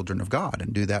called children of God,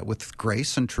 and do that with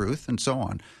grace and truth and so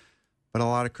on. But a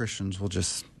lot of Christians will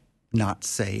just not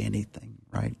say anything,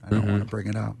 right? I don't want to bring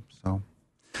it up. So,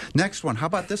 next one. How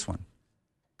about this one?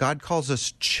 God calls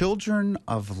us children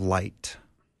of light.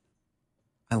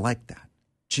 I like that.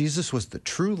 Jesus was the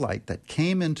true light that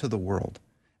came into the world.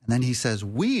 And then he says,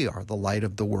 we are the light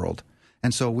of the world.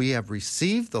 And so we have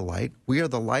received the light. We are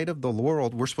the light of the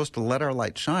world. We're supposed to let our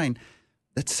light shine.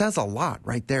 It says a lot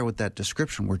right there with that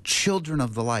description. We're children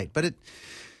of the light. But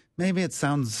maybe it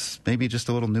sounds just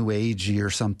a little new agey or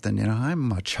something.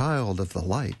 I'm a child of the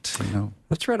light,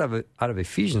 That's right out of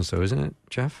Ephesians, though, isn't it,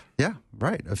 Jeff? Yeah,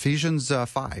 right. Ephesians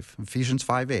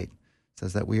 5:8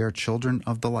 says that we are children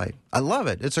of the light. I love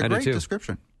it. It's a great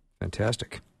description.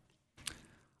 Fantastic.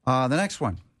 The next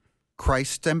one,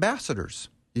 Christ ambassadors.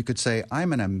 You could say,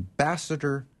 I'm an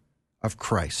ambassador of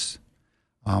Christ.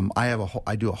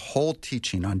 I do a whole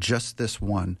teaching on just this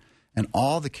one and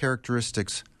all the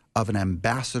characteristics of an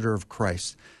ambassador of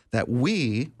Christ. That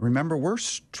remember, we're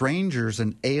strangers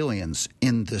and aliens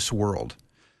in this world.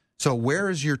 So where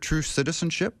is your true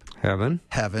citizenship? Heaven.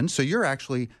 Heaven. So you're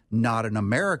actually not an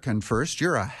American first.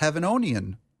 You're a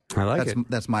Heavenonian. I like it.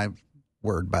 That's my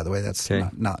word, by the way. That's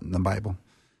not in the Bible.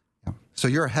 Yeah. So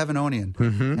you're a Heavenonian,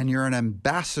 and you're an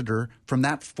ambassador from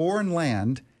that foreign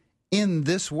land in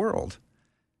this world.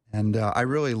 And I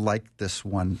really like this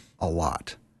one a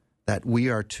lot, that we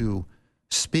are to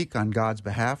speak on God's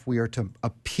behalf. We are to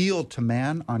appeal to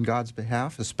man on God's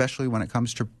behalf, especially when it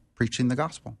comes to preaching the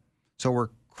gospel. So we're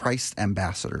Christ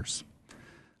ambassadors.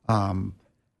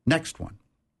 Next one,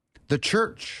 the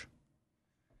church.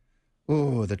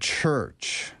 Oh, the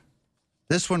church.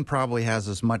 This one probably has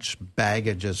as much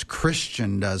baggage as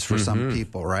Christian does for some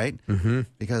people, right?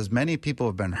 Because many people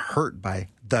have been hurt by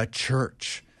the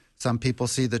church. Some people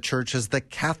see the church as the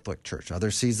Catholic Church.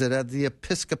 Others see it as the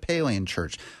Episcopalian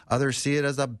Church. Others see it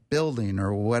as a building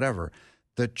or whatever.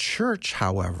 The church,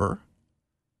 however,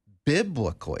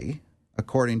 biblically,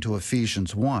 according to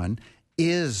Ephesians 1,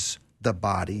 is the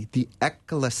body, the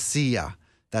ecclesia.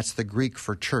 That's the Greek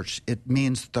for church. It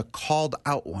means the called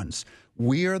out ones.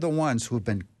 We are the ones who have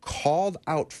been called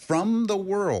out from the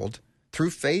world through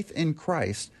faith in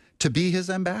Christ to be his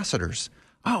ambassadors.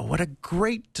 Oh, what a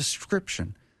great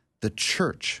description. The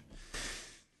church.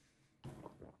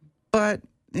 But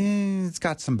it's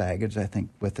got some baggage, I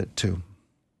think, with it too.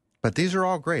 But these are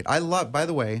all great. By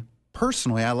the way,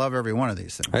 personally, I love every one of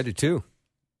these things. I do too.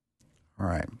 All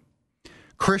right.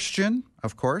 Christian,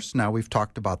 of course. Now we've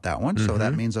talked about that one. So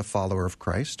that means a follower of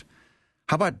Christ.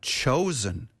 How about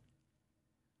chosen?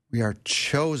 We are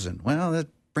chosen. Well, that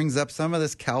brings up some of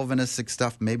this Calvinistic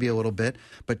stuff, maybe a little bit.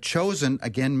 But chosen,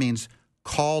 again, means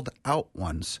called out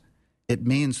ones. It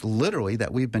means literally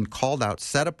that we've been called out,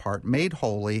 set apart, made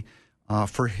holy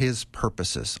for his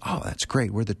purposes. Oh, that's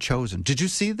great. We're the chosen. Did you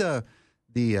see the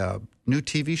new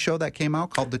TV show that came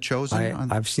out called The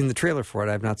Chosen? I've seen the trailer for it.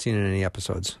 I've not seen it in any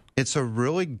episodes. It's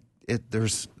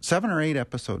there's 7 or 8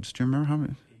 episodes. Do you remember how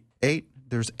many? 8.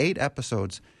 There's 8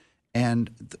 episodes. And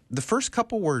the first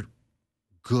couple were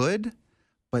good,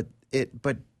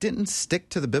 but didn't stick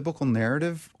to the biblical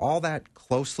narrative all that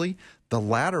closely. The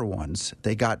latter ones,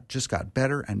 they just got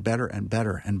better and better and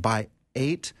better. And by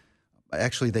 8,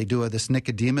 actually they do this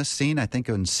Nicodemus scene, I think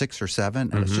in 6 or 7,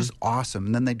 and it's just awesome.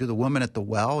 And then they do the woman at the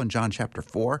well in John chapter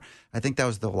 4. I think that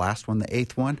was the last one, the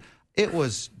 8th one. It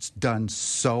was done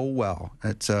so well.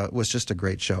 It was just a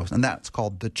great show. And that's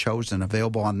called The Chosen,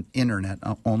 available on internet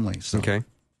only. So. Okay.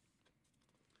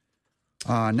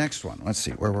 Next one. Let's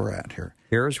see where we're at here.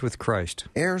 Heirs with Christ.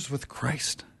 Heirs with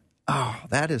Christ. Oh,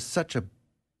 that is such a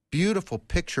beautiful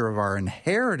picture of our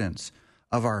inheritance,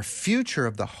 of our future,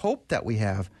 of the hope that we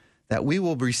have, that we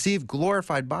will receive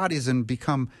glorified bodies and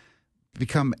become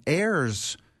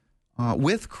heirs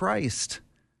with Christ.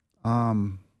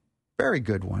 Very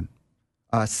good one.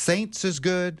 Saints is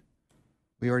good.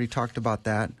 We already talked about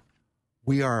that.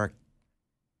 We are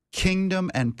kingdom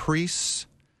and priests.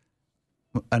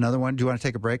 Another one? Do you want to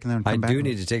take a break and then come I back? do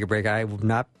need to take a break. I'm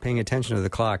not paying attention to the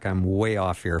clock. I'm way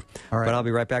off here. All right. But I'll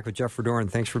be right back with Jeff Verdoorn.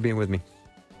 Thanks for being with me.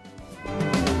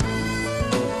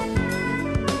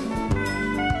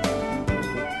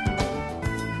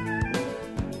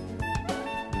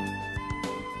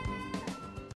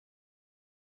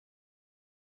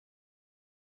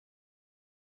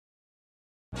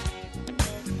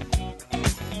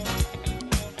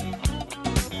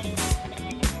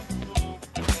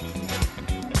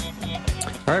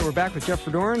 All right, we're back with Jeff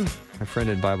Verdoorn, my friend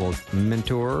and Bible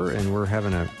mentor, and we're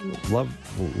having a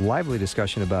lively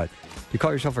discussion about, do you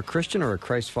call yourself a Christian or a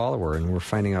Christ follower? And we're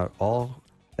finding out all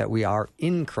that we are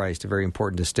in Christ, a very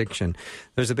important distinction.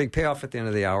 There's a big payoff at the end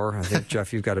of the hour. I think,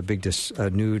 Jeff, you've got a big a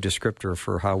new descriptor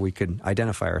for how we could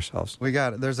identify ourselves. We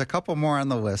got it. There's a couple more on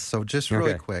the list, so just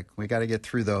really quick. We got to get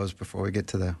through those before we get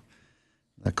to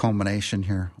the culmination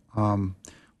here.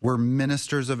 We're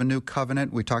ministers of a new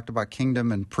covenant. We talked about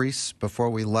kingdom and priests before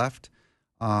we left.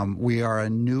 We are a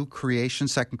new creation,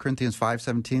 2 Corinthians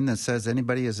 5:17, that says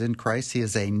anybody is in Christ, he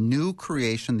is a new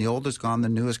creation. The old is gone, the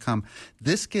new has come.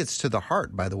 This gets to the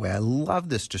heart, by the way. I love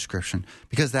this description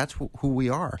because that's who we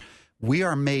are. We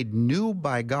are made new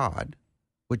by God,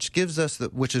 which gives us,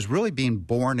 which is really being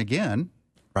born again,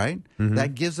 right? Mm-hmm.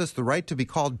 That gives us the right to be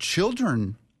called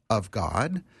children of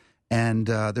God. And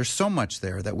there's so much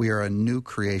there that we are a new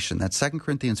creation. That's 2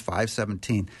 Corinthians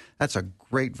 5:17. That's a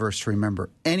great verse to remember.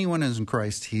 Anyone is in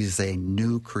Christ, he's a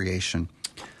new creation.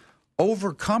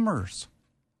 Overcomers.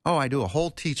 Oh, I do a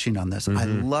whole teaching on this. Mm-hmm. I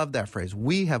love that phrase.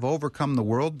 We have overcome the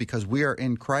world because we are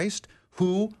in Christ,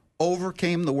 who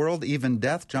overcame the world, even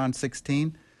death, John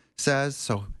 16 says.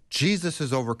 So Jesus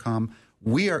has overcome.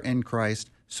 We are in Christ,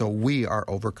 so we are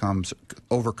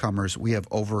overcomers. We have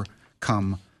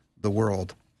overcome the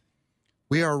world.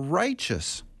 We are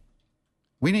righteous.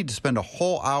 We need to spend a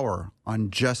whole hour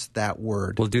on just that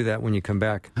word. We'll do that when you come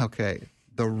back. Okay.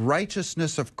 The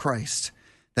righteousness of Christ.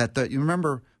 You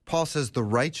remember, Paul says, the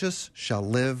righteous shall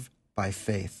live by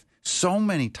faith. So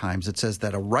many times it says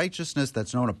that a righteousness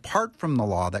that's known apart from the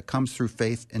law that comes through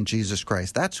faith in Jesus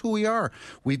Christ. That's who we are.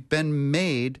 We've been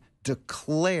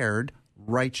declared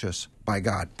righteous by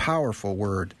God. Powerful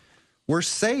word. We're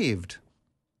saved.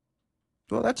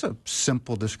 Well, that's a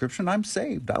simple description. I'm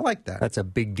saved. I like that. That's a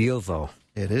big deal, though.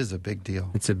 It is a big deal.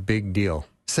 It's a big deal.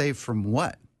 Saved from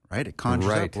what? Right? It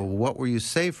conjures up. Well, what were you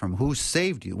saved from? Who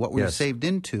saved you? What were you saved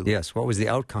into? Yes. What was the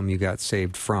outcome you got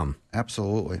saved from?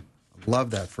 Absolutely.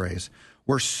 Love that phrase.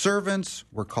 We're servants.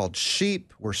 We're called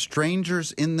sheep. We're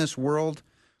strangers in this world.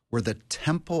 We're the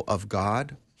temple of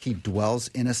God. He dwells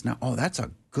in us now. Oh, that's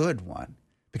a good one.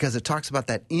 Because it talks about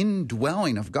that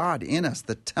indwelling of God in us,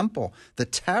 the temple, the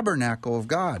tabernacle of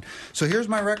God. So here's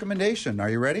my recommendation. Are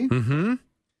you ready? Mm-hmm.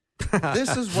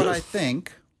 This is what I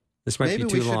think this might maybe be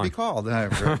too we long. should be called. I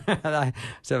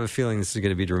just have a feeling this is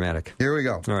going to be dramatic. Here we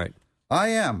go. All right. I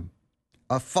am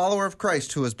a follower of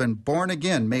Christ who has been born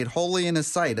again, made holy in his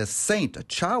sight, a saint, a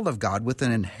child of God with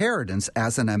an inheritance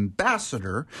as an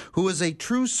ambassador who is a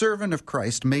true servant of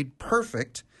Christ, made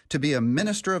perfect to be a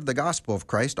minister of the gospel of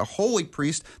Christ, a holy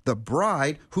priest, the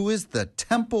bride, who is the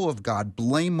temple of God,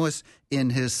 blameless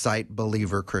in his sight,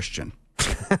 believer Christian.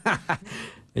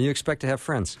 And you expect to have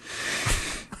friends.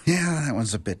 Yeah, that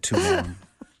one's a bit too long.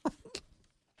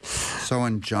 So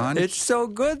in John... It's so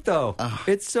good, though.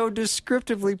 It's so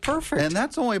descriptively perfect. And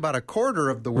that's only about a quarter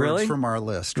of the words from our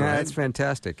list, right? Yeah, that's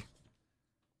fantastic.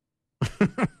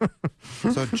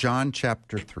 So John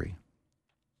chapter 3.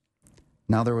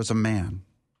 Now there was a man,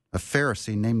 a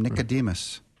Pharisee named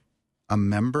Nicodemus, a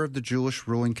member of the Jewish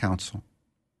ruling council.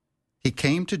 He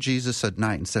came to Jesus at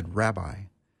night and said, Rabbi,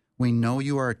 we know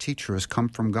you are a teacher who has come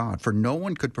from God, for no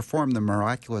one could perform the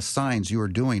miraculous signs you are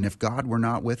doing if God were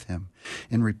not with him.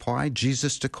 In reply,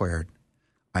 Jesus declared,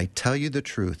 I tell you the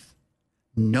truth,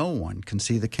 no one can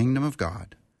see the kingdom of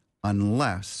God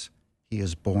unless he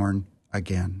is born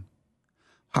again.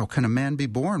 How can a man be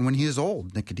born when he is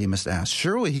old? Nicodemus asked.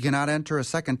 Surely he cannot enter a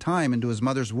second time into his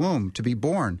mother's womb to be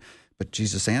born. But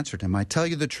Jesus answered him, I tell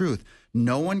you the truth,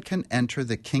 no one can enter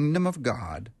the kingdom of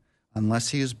God unless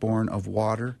he is born of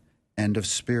water and of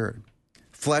spirit.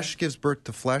 Flesh gives birth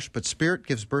to flesh, but spirit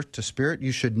gives birth to spirit.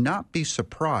 You should not be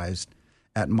surprised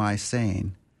at my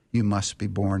saying, you must be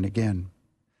born again.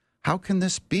 How can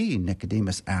this be?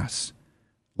 Nicodemus asked.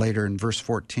 Later in verse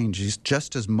 14,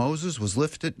 just as Moses was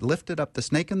lifted up the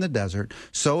snake in the desert,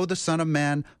 so the Son of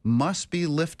Man must be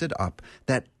lifted up,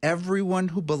 that everyone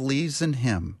who believes in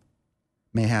him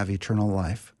may have eternal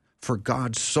life. For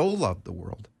God so loved the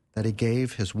world that he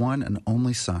gave his one and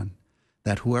only Son,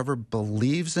 that whoever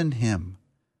believes in him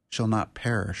shall not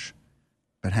perish,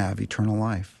 but have eternal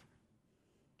life.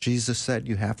 Jesus said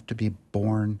you have to be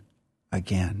born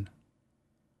again.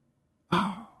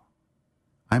 Oh,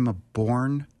 I'm a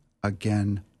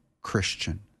born-again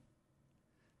Christian.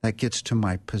 That gets to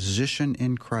my position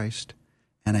in Christ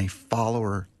and a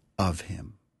follower of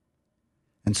him.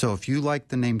 And so if you like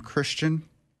the name Christian,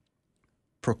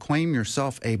 proclaim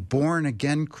yourself a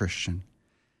born-again Christian.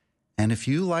 And if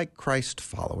you like Christ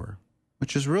follower,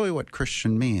 which is really what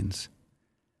Christian means,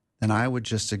 then I would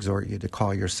just exhort you to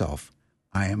call yourself,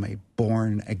 I am a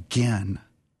born-again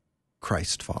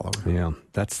Christ follower. Yeah,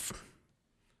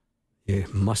 you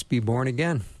must be born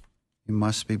again. You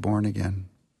must be born again.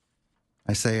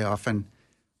 I say often,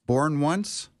 born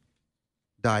once,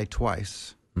 die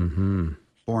twice. Mm-hmm.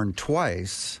 Born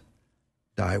twice,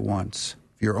 die once.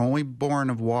 If you're only born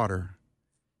of water,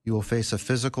 you will face a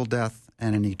physical death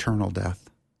and an eternal death.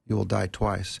 You will die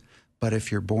twice. But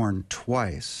if you're born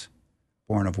twice,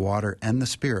 born of water and the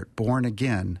Spirit, born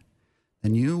again,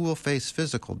 then you will face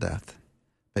physical death,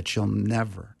 but you'll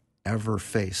never, ever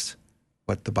face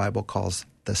what the Bible calls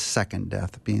the second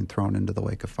death, being thrown into the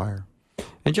lake of fire.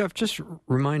 And Jeff, just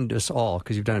remind us all,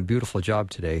 because you've done a beautiful job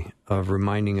today of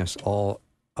reminding us all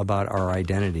about our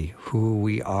identity, who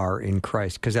we are in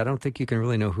Christ, because I don't think you can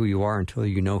really know who you are until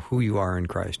you know who you are in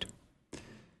Christ.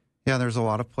 Yeah, there's a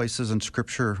lot of places in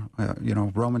Scripture,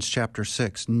 Romans chapter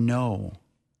 6, know.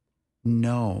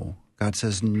 God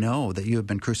says, know that you have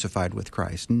been crucified with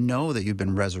Christ. Know that you've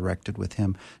been resurrected with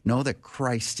him. Know that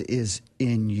Christ is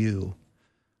in you.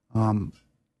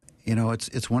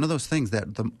 It's one of those things that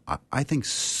I think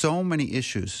so many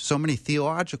issues, so many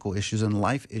theological issues and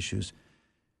life issues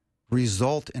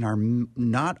result in our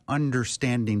not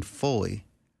understanding fully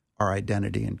our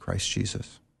identity in Christ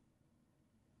Jesus.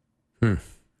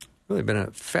 Really been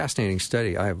a fascinating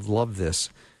study. I have loved this.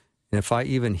 And if I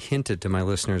even hinted to my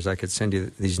listeners I could send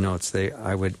you these notes,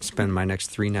 I would spend my next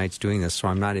 3 nights doing this, so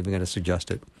I'm not even going to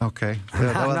suggest it. Okay. I'm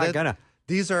not going to.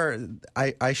 These are,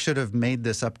 I should have made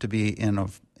this up to be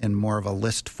in more of a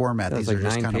list format. There's These like are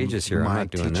just 9 pages here. I'm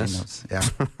not doing this. Notes. Yeah.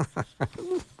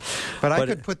 But I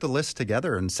could put the list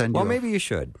together and send you. Well, maybe you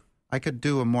should. I could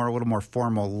do a little more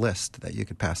formal list that you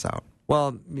could pass out.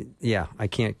 Well, yeah, I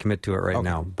can't commit to it right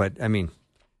now. But, I mean,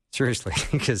 seriously,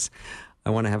 because I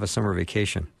want to have a summer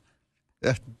vacation.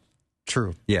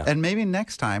 True. Yeah. And maybe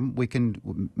next time we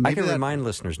can... I can remind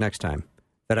listeners next time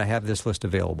that I have this list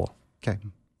available. Okay.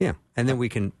 Yeah. And then we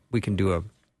can do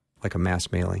a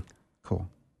mass mailing. Cool.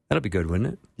 That'll be good,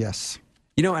 wouldn't it? Yes.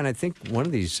 And I think one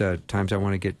of these times I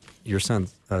want to get your son,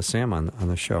 Sam, on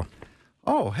the show.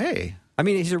 Oh, hey. I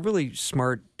mean, he's a really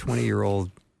smart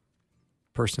 20-year-old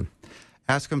person.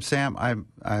 Ask him, Sam.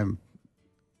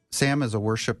 Sam is a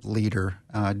worship leader.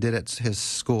 Did at his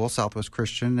school, Southwest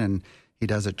Christian, and he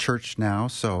does at church now.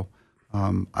 So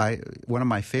one of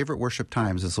my favorite worship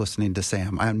times is listening to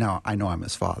Sam. I know I'm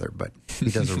his father, but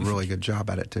he does a really good job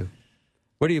at it too.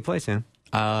 What do you play, Sam?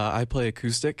 I play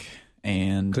acoustic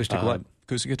and... Acoustic what?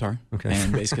 Acoustic guitar. Okay.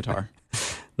 And bass guitar.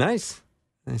 Nice.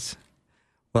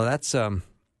 Well, that's...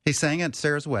 He sang at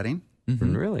Sarah's wedding.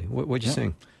 Mm-hmm. Really? What'd you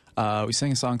sing? We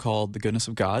sang a song called The Goodness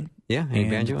of God. Yeah? Any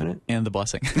banjo in it? And The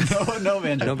Blessing. No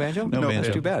banjo. No banjo? No banjo.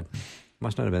 That's too bad.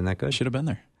 Must not have been that good. Should have been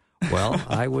there. Well,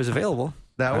 I was available.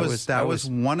 That was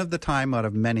one of the time out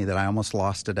of many that I almost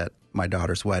lost it at my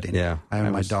daughter's wedding. Yeah. I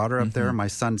had my daughter up there, my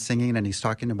son singing, and he's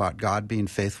talking about God being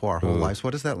faithful our whole lives.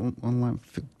 What is that one line?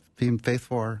 Being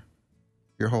faithful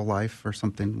your whole life or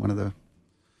something? One of the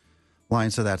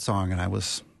lines of that song, and I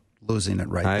was losing it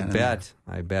right then.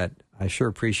 I bet. I sure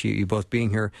appreciate you both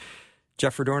being here.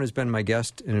 Jeff Verdoorn has been my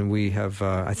guest, and we have,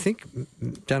 I think,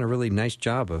 done a really nice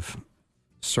job of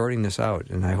sorting this out.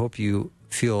 And I hope you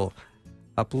feel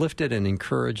uplifted and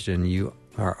encouraged, and you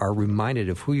are reminded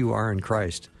of who you are in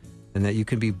Christ, and that you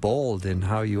can be bold in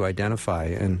how you identify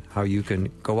and how you can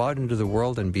go out into the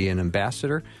world and be an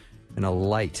ambassador and a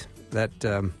light. That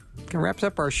kind of wraps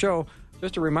up our show.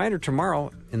 Just a reminder,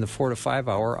 tomorrow in the 4 to 5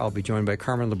 hour, I'll be joined by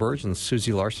Carmen LeBurge and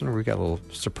Susie Larson. We've got a little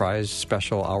surprise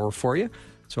special hour for you.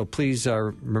 So please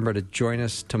remember to join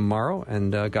us tomorrow.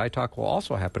 And Guy Talk will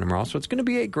also happen tomorrow. So it's going to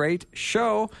be a great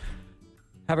show.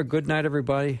 Have a good night,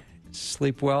 everybody.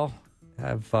 Sleep well.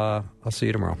 I'll see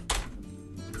you tomorrow.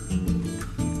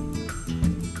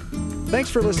 Thanks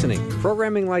for listening.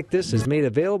 Programming like this is made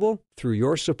available through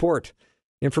your support.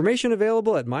 Information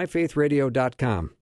available at myfaithradio.com.